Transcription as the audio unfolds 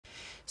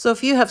So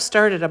if you have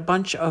started a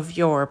bunch of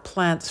your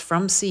plants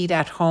from seed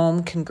at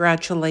home,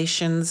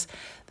 congratulations.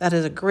 That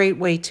is a great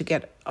way to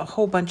get a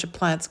whole bunch of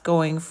plants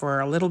going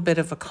for a little bit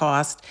of a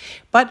cost.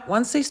 But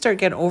once they start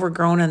getting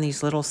overgrown in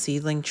these little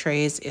seedling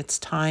trays, it's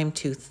time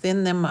to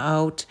thin them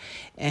out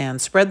and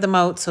spread them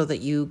out so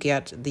that you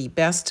get the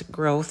best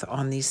growth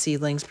on these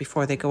seedlings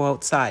before they go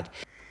outside.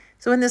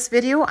 So in this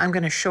video, I'm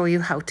going to show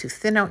you how to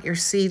thin out your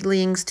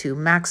seedlings to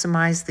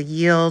maximize the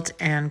yield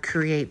and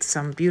create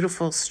some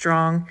beautiful,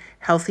 strong,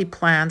 healthy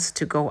plants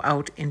to go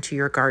out into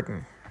your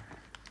garden.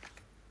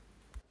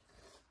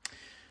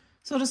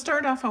 So to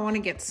start off, I want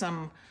to get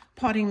some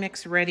potting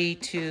mix ready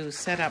to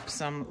set up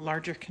some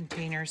larger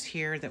containers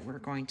here that we're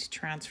going to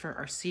transfer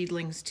our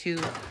seedlings to.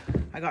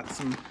 I got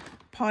some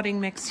potting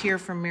mix here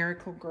from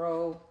Miracle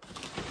Grow.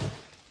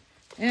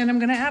 And I'm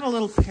going to add a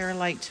little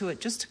perlite to it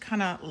just to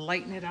kind of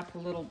lighten it up a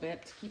little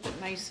bit, keep it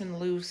nice and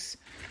loose,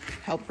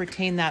 help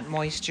retain that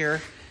moisture.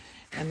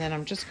 And then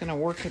I'm just going to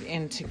work it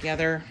in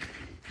together.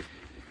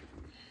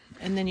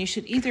 And then you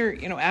should either,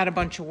 add a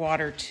bunch of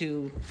water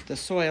to the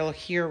soil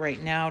here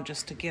right now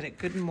just to get it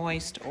good and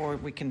moist, or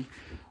we can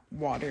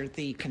water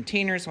the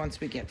containers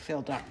once we get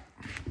filled up,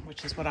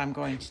 which is what I'm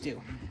going to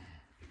do.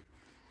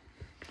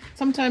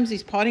 Sometimes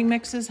these potting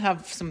mixes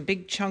have some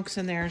big chunks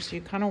in there, so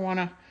you kind of want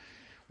to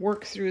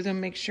work through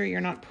them. Make sure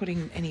you're not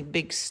putting any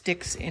big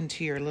sticks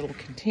into your little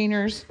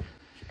containers.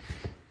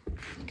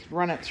 You could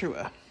run it through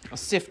a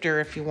sifter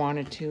if you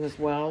wanted to as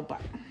well,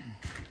 but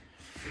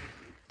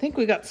I think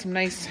we got some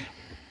nice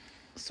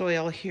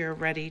soil here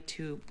ready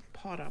to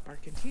pot up our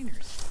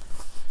containers.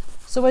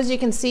 So as you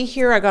can see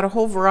here, I got a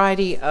whole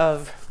variety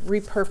of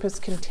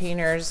repurposed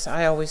containers.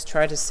 I always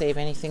try to save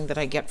anything that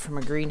I get from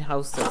a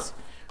greenhouse that's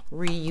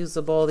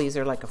reusable. These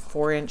are like a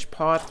 4-inch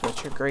pot,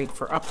 which are great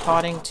for up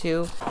potting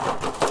too.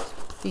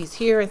 These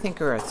here I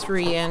think are a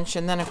 3-inch,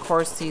 and then of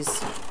course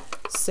these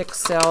 6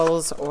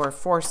 cells or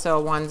 4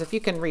 cell ones, if you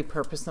can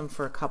repurpose them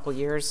for a couple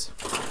years,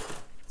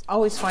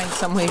 always find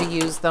some way to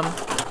use them.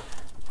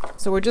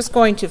 So we're just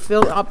going to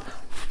fill up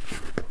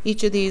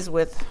each of these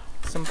with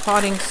some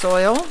potting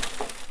soil.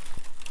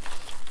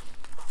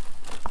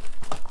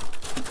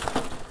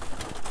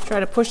 Try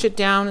to push it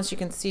down. As you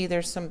can see,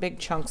 there's some big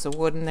chunks of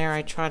wood in there.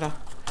 I try to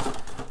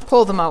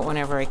pull them out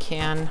whenever I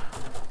can.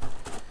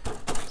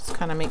 Just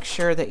kind of make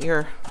sure that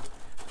you're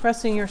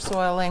pressing your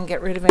soil in,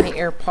 get rid of any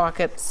air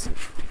pockets.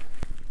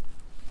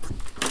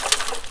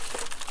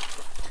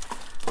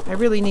 I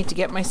really need to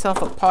get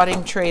myself a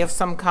potting tray of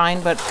some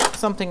kind, but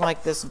something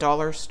like this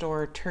dollar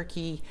store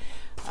turkey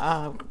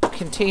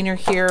container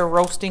here,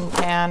 roasting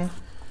pan,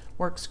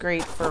 works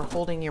great for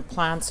holding your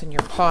plants in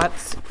your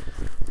pots.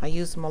 I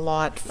use them a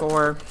lot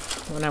for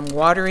when I'm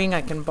watering.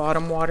 I can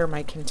bottom water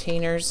my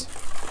containers.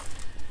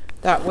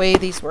 That way,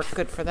 these work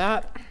good for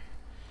that.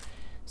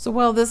 So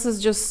while this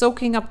is just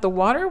soaking up the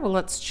water, well,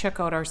 let's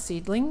check out our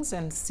seedlings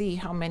and see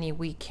how many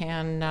we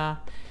can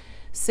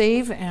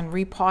save and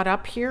repot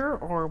up here,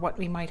 or what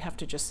we might have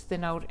to just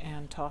thin out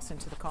and toss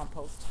into the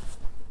compost.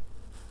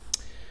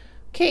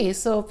 Okay,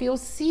 so if you'll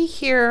see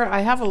here,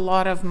 I have a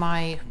lot of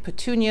my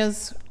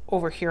petunias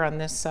over here on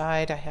this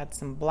side. I had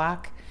some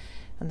black,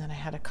 and then I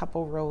had a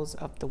couple rows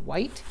of the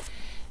white.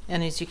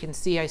 And as you can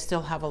see, I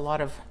still have a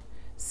lot of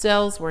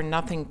cells where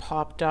nothing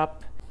popped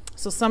up.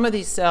 So some of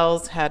these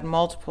cells had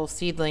multiple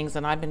seedlings,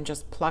 and I've been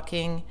just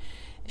plucking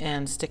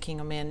and sticking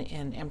them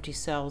in empty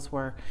cells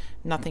where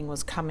nothing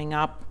was coming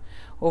up.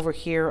 Over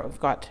here I've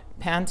got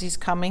pansies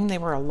coming. They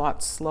were a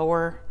lot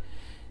slower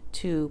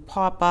to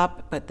pop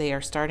up, but they are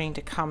starting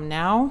to come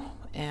now,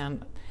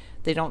 and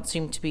they don't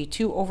seem to be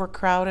too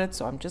overcrowded,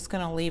 so I'm just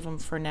going to leave them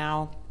for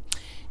now.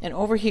 And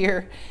over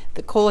here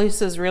the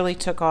colices really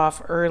took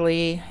off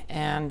early,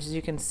 and as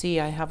you can see,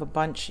 I have a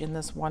bunch in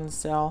this one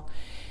cell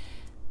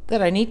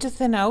that I need to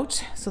thin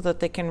out so that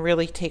they can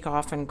really take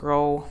off and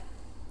grow.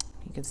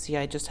 You can see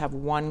I just have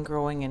one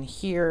growing in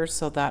here,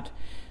 so that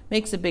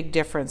makes a big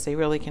difference. They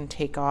really can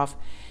take off,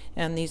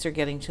 and these are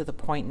getting to the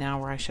point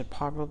now where I should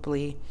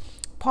probably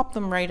pop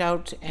them right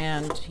out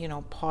and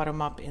pot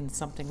them up in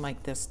something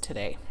like this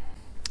today.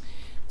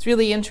 It's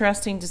really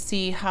interesting to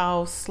see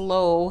how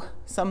slow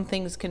some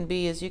things can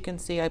be. As you can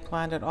see, I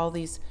planted all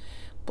these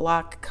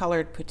black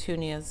colored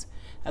petunias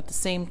at the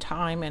same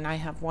time, and I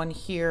have one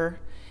here,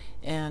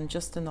 and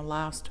just in the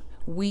last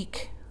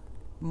week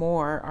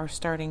more are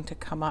starting to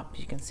come up.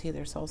 You can see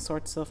there's all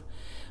sorts of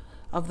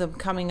them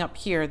coming up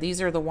here.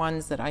 These are the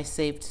ones that I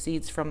saved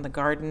seeds from the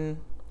garden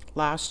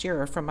last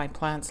year, or from my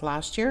plants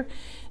last year,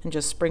 and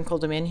just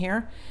sprinkled them in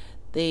here.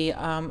 They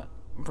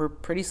were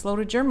pretty slow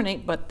to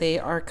germinate, but they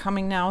are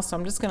coming now, so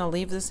I'm just going to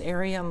leave this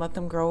area and let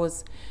them grow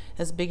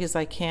as big as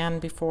I can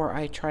before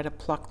I try to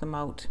pluck them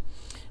out.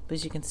 But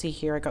as you can see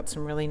here, I got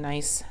some really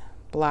nice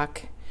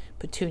black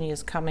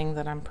petunias coming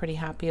that I'm pretty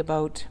happy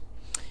about,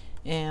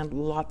 and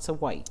lots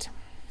of white.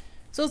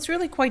 So it's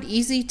really quite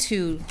easy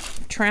to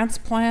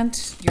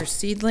transplant your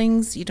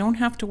seedlings. You don't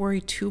have to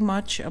worry too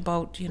much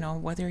about,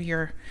 whether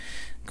you're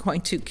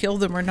going to kill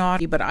them or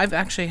not. But I've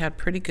actually had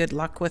pretty good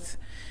luck with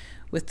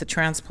the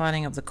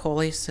transplanting of the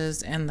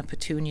colices and the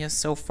petunias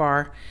so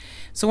far.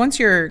 So once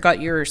you're got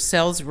your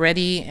cells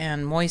ready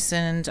and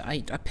moistened,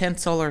 a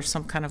pencil or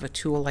some kind of a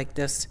tool like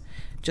this,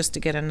 just to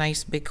get a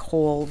nice big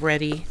hole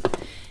ready.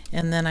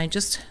 And then I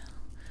just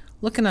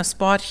look in a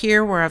spot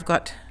here where I've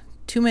got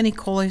too many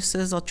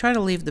coleuses. I'll try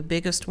to leave the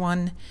biggest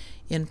one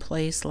in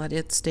place, let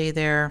it stay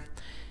there,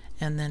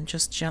 and then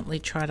just gently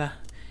try to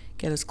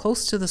get as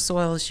close to the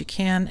soil as you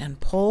can and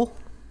pull.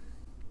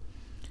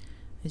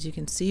 As you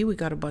can see, we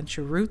got a bunch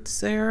of roots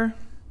there.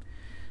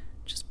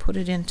 Just put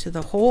it into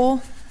the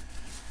hole.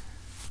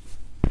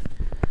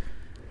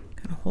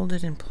 Kind of hold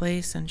it in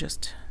place and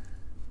just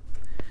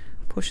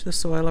push the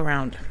soil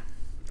around.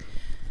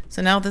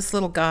 So now this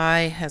little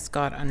guy has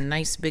got a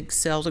nice big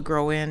cell to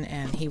grow in,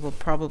 and he will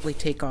probably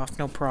take off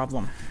no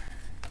problem.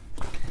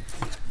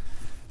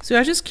 So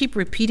I just keep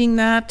repeating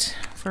that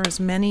for as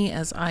many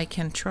as I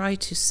can try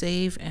to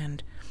save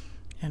and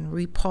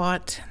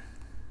repot.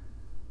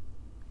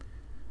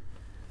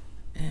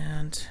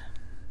 And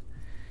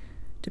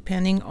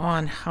depending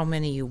on how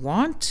many you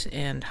want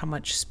and how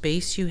much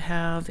space you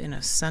have in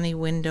a sunny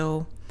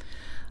window,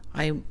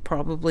 I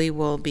probably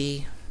will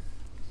be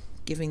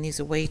giving these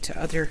away to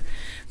other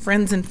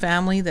friends and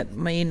family that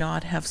may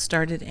not have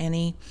started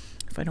any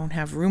if I don't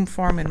have room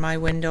for them in my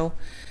window.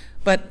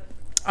 But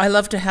I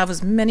love to have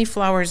as many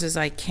flowers as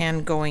I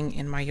can going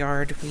in my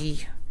yard.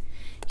 We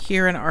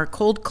here in our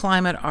cold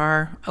climate,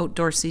 our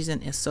outdoor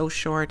season is so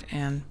short,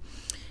 and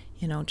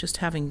you know, just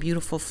having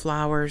beautiful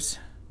flowers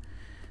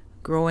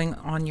growing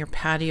on your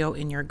patio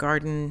in your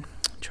garden,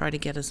 try to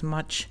get as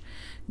much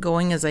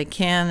going as I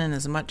can and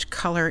as much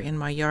color in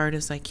my yard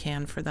as I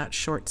can for that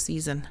short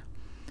season.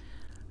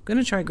 I'm going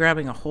to try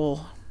grabbing a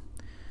whole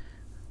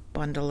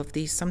bundle of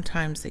these.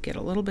 Sometimes they get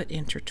a little bit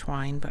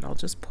intertwined, but I'll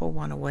just pull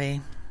one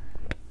away.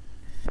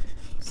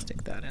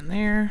 Stick that in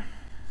there.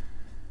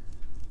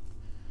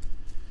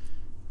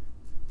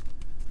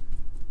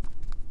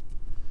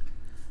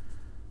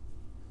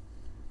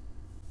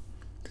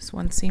 This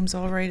one seems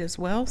all right as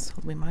well, so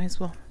we might as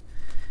well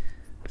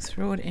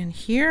throw it in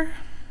here.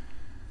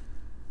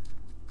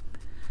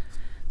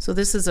 So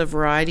this is a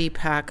variety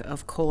pack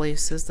of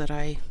coleuses that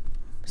I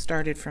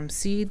started from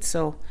seed,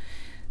 so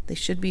they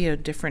should be a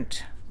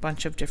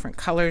bunch of different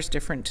colors,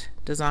 different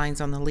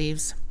designs on the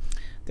leaves.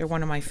 They're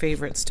one of my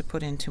favorites to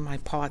put into my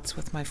pots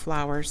with my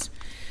flowers.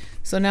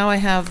 So now I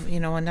have, you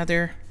know,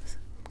 another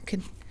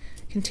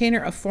container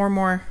of 4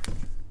 more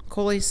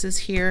coleuses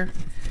here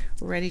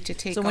ready to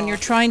take off. So when you're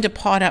trying to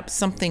pot up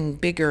something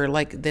bigger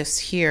like this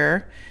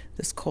here,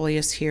 this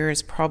coleus here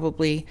is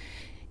probably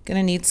going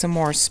to need some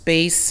more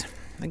space.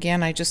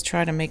 Again, I just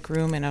try to make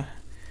room in a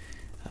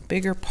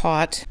bigger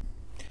pot.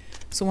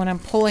 So when I'm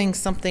pulling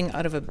something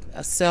out of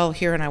a cell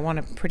here and I want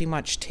to pretty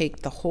much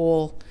take the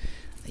whole,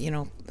 you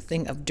know,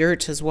 thing of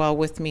dirt as well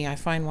with me, I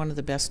find one of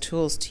the best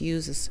tools to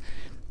use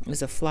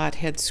is a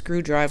flathead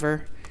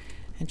screwdriver,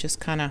 and just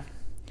kind of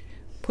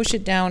push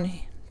it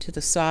down to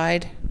the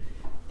side,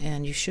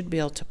 and you should be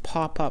able to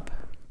pop up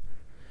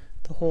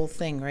the whole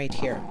thing right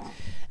here.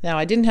 Now,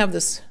 I didn't have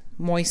this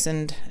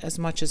moistened as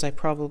much as I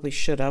probably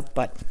should have,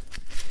 but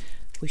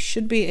we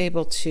should be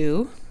able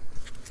to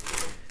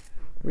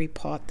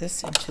repot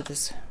this into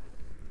this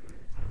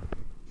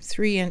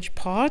 3-inch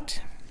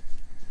pot.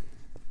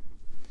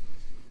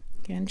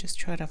 Again, just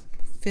try to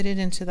fit it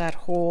into that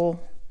hole,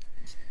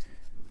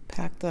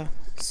 pack the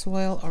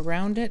soil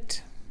around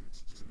it.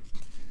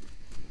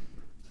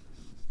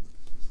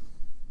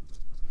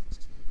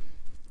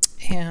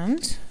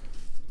 And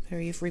there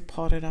you've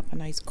repotted up a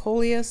nice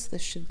coleus.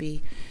 This should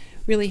be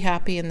really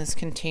happy in this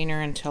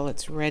container until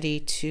it's ready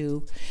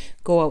to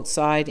go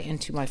outside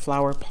into my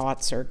flower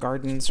pots or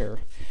gardens or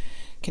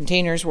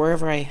containers,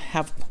 wherever I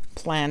have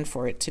planned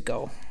for it to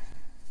go.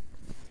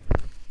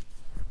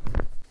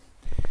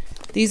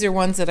 These are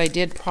ones that I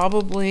did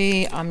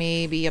probably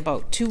maybe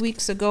about 2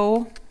 weeks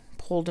ago.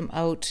 Pulled them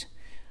out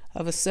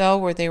of a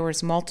cell where there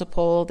was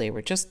multiple. They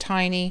were just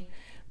tiny.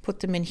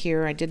 Put them in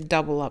here. I did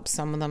double up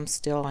some of them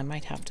still. I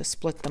might have to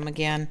split them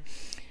again.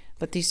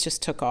 But these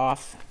just took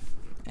off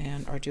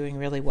and are doing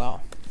really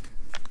well.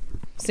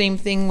 Same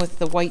thing with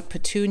the white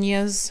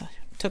petunias.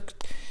 Took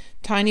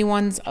tiny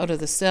ones out of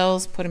the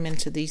cells, put them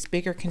into these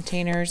bigger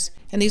containers,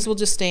 and these will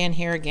just stay in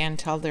here again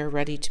until they're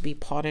ready to be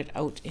potted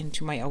out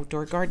into my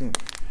outdoor garden.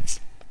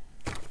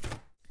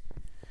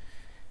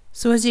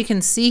 So as you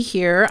can see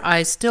here,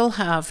 I still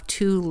have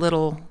 2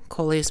 little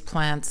coleus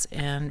plants,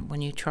 and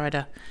when you try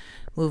to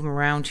move them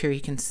around here,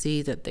 you can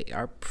see that they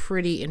are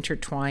pretty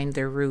intertwined,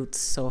 their roots.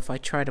 So if I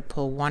try to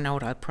pull one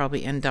out, I'd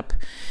probably end up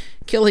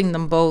killing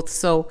them both.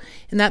 So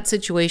in that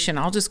situation,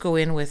 I'll just go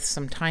in with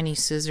some tiny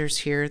scissors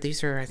here.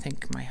 These are, I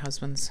think, my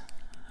husband's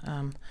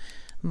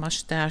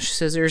mustache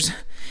scissors.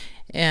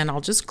 And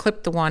I'll just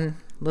clip the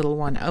little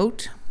one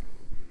out.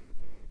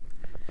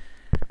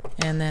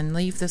 And then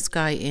leave this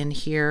guy in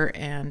here,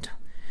 and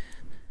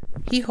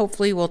he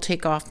hopefully will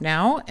take off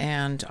now,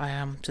 and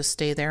just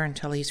stay there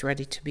until he's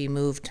ready to be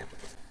moved.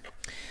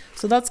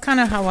 So that's kind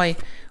of how I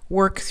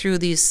work through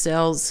these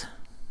cells.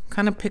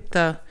 Kind of pick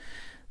the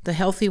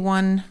healthy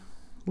one,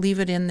 leave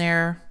it in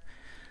there,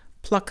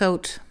 pluck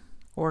out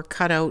or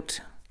cut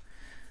out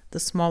the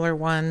smaller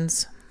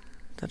ones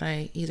that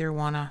I either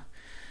want to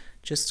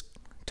just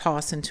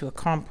toss into a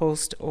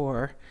compost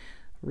or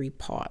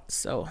repot.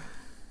 So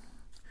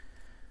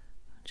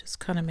just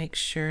kind of make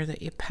sure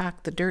that you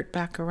pack the dirt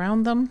back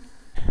around them.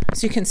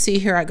 As you can see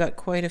here, I got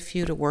quite a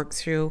few to work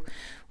through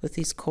with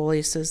these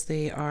colaces.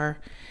 They are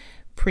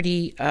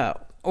pretty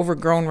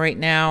overgrown right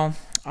now.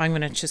 I'm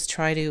going to just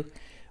try to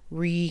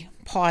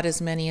repot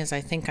as many as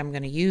I think I'm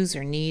going to use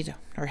or need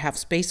or have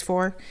space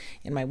for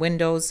in my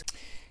windows.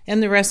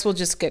 And the rest will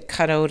just get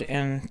cut out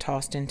and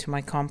tossed into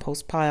my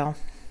compost pile.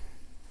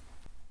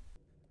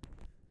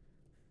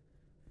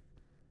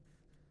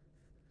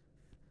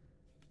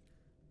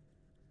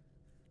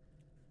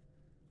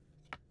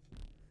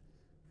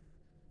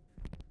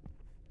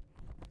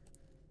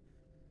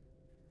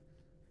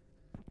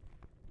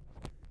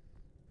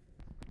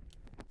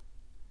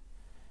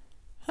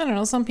 I don't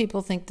know, some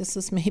people think this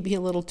is maybe a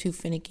little too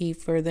finicky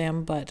for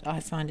them, but I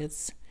find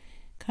it's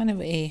kind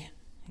of a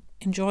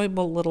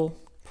enjoyable little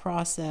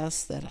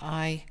process that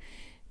I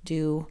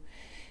do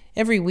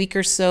every week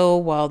or so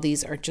while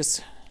these are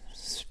just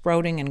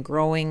sprouting and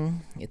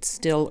growing. It's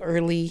still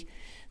early.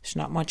 There's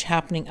not much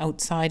happening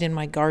outside in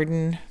my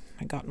garden.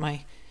 I got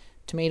my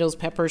tomatoes,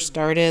 peppers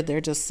started. They're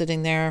just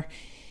sitting there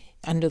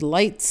under the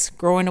lights,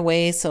 growing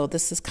away. So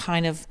this is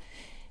kind of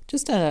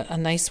just a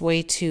nice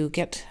way to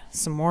get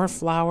some more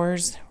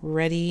flowers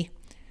ready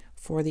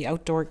for the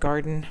outdoor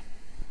garden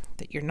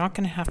that you're not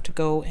going to have to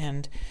go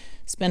and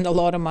spend a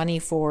lot of money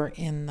for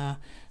in the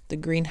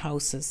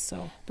greenhouses.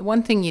 So the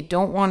one thing you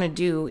don't want to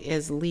do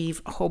is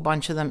leave a whole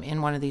bunch of them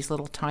in one of these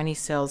little tiny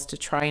cells to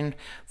try and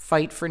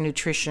fight for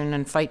nutrition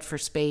and fight for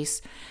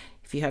space.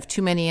 If you have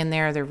too many in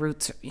there, their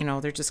roots,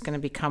 they're just going to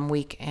become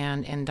weak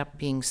and end up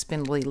being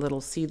spindly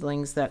little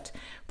seedlings that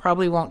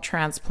probably won't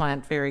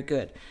transplant very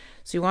good.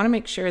 So you want to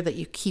make sure that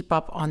you keep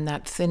up on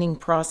that thinning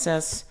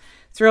process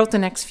throughout the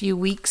next few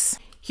weeks.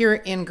 Here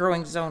in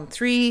Growing Zone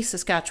 3,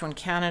 Saskatchewan,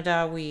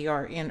 Canada, we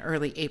are in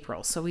early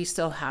April. So we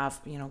still have,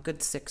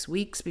 good 6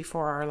 weeks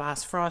before our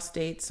last frost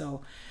date.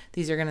 So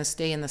these are going to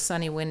stay in the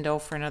sunny window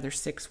for another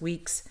 6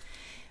 weeks.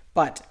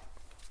 But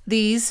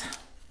these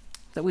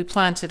that we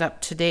planted up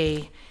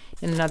today,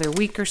 in another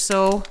week or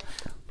so,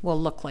 will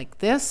look like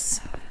this.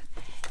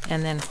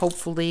 And then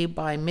hopefully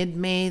by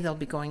mid-May, they'll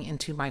be going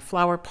into my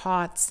flower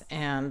pots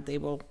and they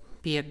will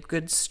be a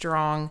good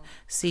strong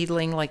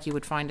seedling like you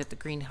would find at the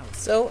greenhouse.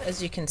 So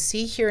as you can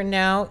see here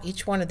now,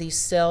 each one of these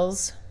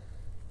cells,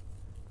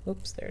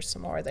 oops, there's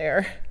some more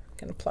there. I'm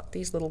gonna pluck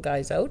these little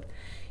guys out.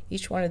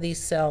 Each one of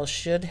these cells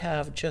should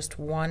have just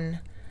one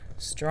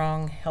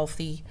strong,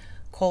 healthy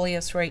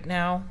coleus right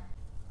now.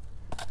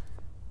 I'm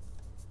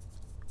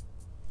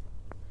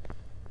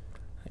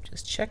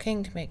just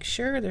checking to make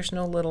sure there's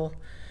no little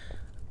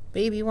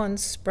baby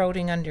ones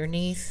sprouting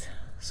underneath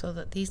so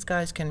that these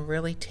guys can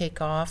really take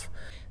off.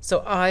 So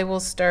I will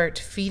start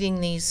feeding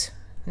these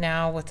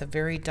now with a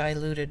very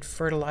diluted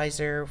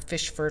fertilizer.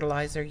 Fish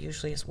fertilizer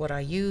usually is what I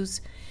use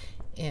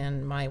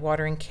in my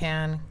watering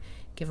can.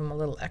 Give them a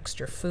little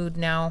extra food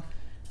now.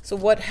 So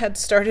what had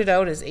started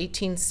out as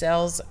 18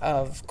 cells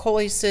of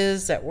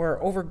colaces that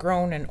were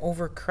overgrown and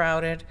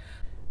overcrowded,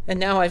 and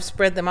now I've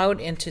spread them out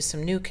into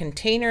some new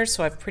containers,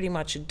 so I've pretty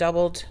much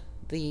doubled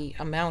the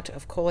amount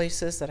of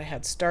colaces that I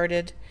had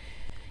started,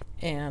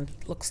 and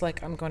looks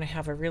like I'm going to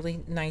have a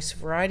really nice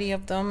variety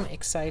of them.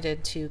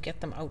 Excited to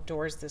get them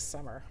outdoors this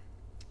summer.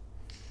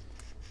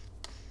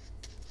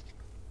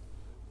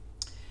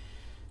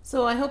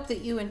 So I hope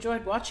that you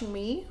enjoyed watching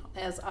me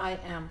as I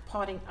am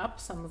potting up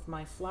some of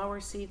my flower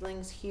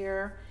seedlings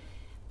here.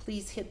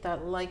 Please hit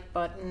that like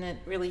button, it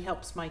really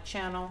helps my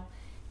channel.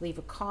 Leave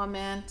a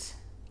comment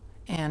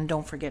and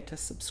don't forget to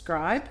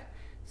subscribe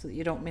so that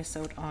you don't miss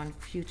out on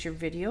future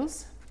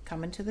videos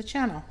coming to the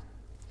channel.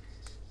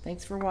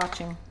 Thanks for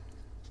watching.